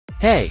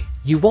Hey,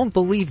 you won't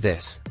believe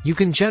this. You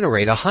can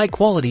generate a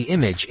high-quality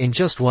image in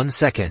just 1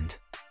 second.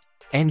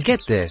 And get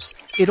this,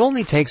 it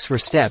only takes 4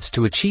 steps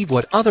to achieve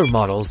what other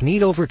models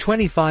need over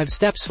 25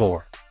 steps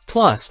for.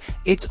 Plus,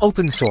 it's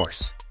open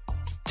source.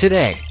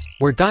 Today,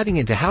 we're diving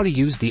into how to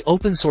use the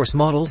open source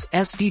models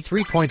SD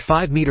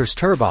 3.5 meters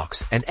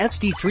Turbox and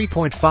SD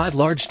 3.5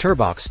 large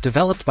Turbox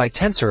developed by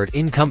TensorArt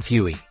in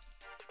Comfui.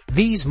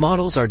 These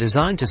models are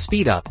designed to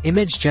speed up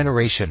image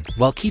generation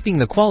while keeping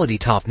the quality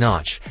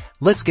top-notch.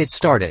 Let's get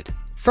started.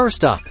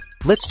 First up,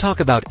 let's talk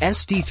about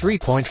SD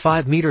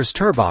 3.5 meters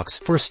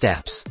Turbox for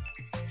steps.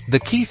 The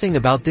key thing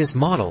about this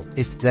model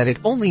is that it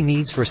only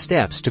needs 4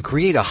 steps to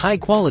create a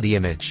high-quality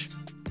image.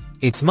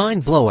 It's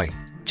mind-blowing,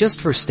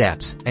 just 4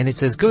 steps, and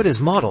it's as good as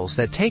models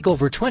that take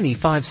over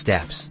 25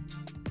 steps.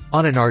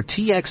 On an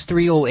RTX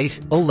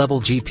 3080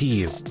 O-level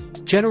GPU,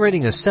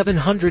 generating a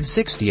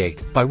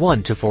 768 by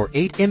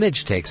 1248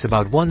 image takes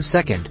about 1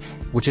 second,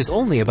 which is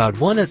only about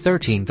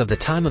 1/13 of the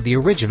time of the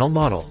original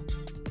model.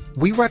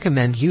 We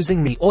recommend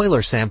using the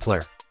Euler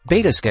sampler,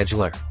 beta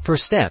scheduler, for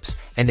steps,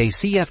 and a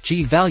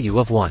CFG value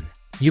of 1.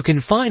 You can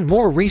find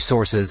more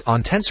resources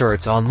on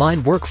TensorArt's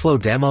online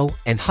workflow demo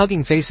and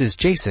HuggingFace's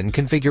JSON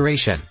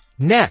configuration.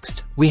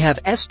 Next, we have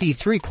SD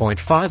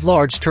 3.5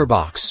 large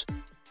Turbox.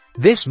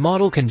 This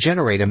model can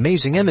generate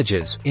amazing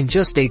images in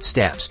just 8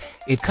 steps.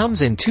 It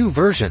comes in 2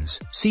 versions,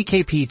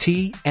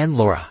 CKPT and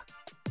LoRa.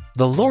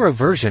 The LoRa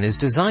version is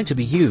designed to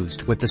be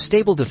used with the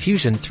Stable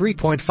Diffusion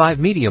 3.5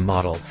 medium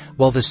model,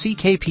 while the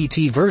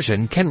CKPT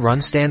version can run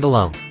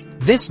standalone.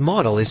 This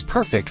model is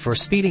perfect for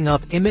speeding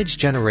up image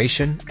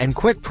generation and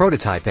quick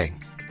prototyping.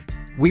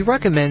 We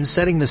recommend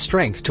setting the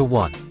strength to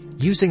 1,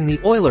 using the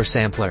Euler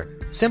sampler,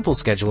 simple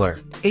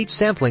scheduler, 8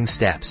 sampling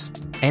steps,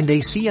 and a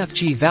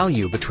CFG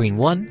value between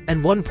 1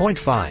 and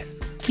 1.5.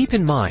 Keep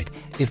in mind,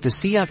 if the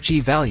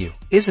CFG value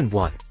isn't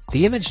 1,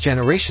 the image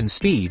generation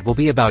speed will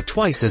be about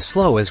twice as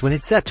slow as when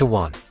it's set to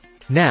 1.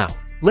 Now,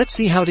 let's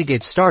see how to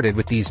get started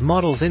with these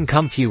models in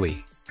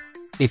Comfui.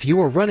 If you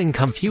are running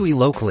Comfui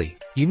locally,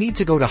 you need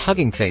to go to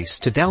HuggingFace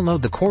to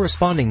download the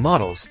corresponding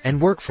models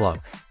and workflow.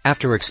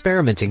 After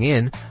experimenting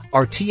in,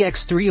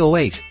 RTX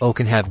 3080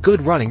 can have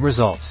good running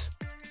results.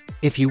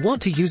 If you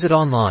want to use it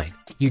online,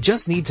 you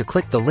just need to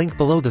click the link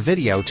below the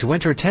video to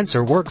enter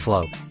Tensor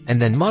workflow,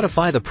 and then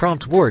modify the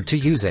prompt word to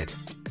use it.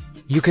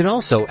 You can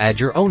also add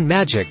your own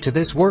magic to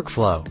this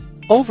workflow.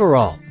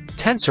 Overall,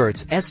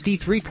 TensorArt's SD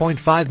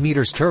 3.5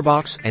 meters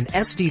Turbox and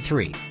SD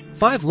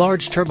 3.5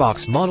 large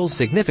Turbox models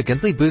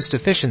significantly boost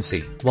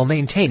efficiency while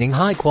maintaining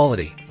high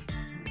quality.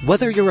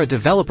 Whether you're a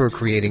developer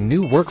creating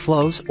new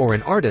workflows or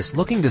an artist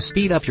looking to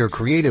speed up your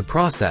creative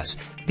process,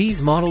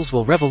 these models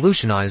will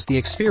revolutionize the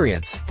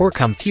experience for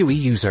Comfui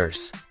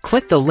users.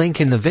 Click the link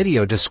in the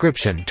video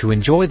description to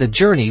enjoy the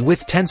journey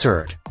with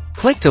TensorArt.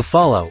 Click to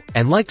follow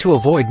and like to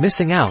avoid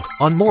missing out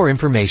on more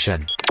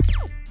information.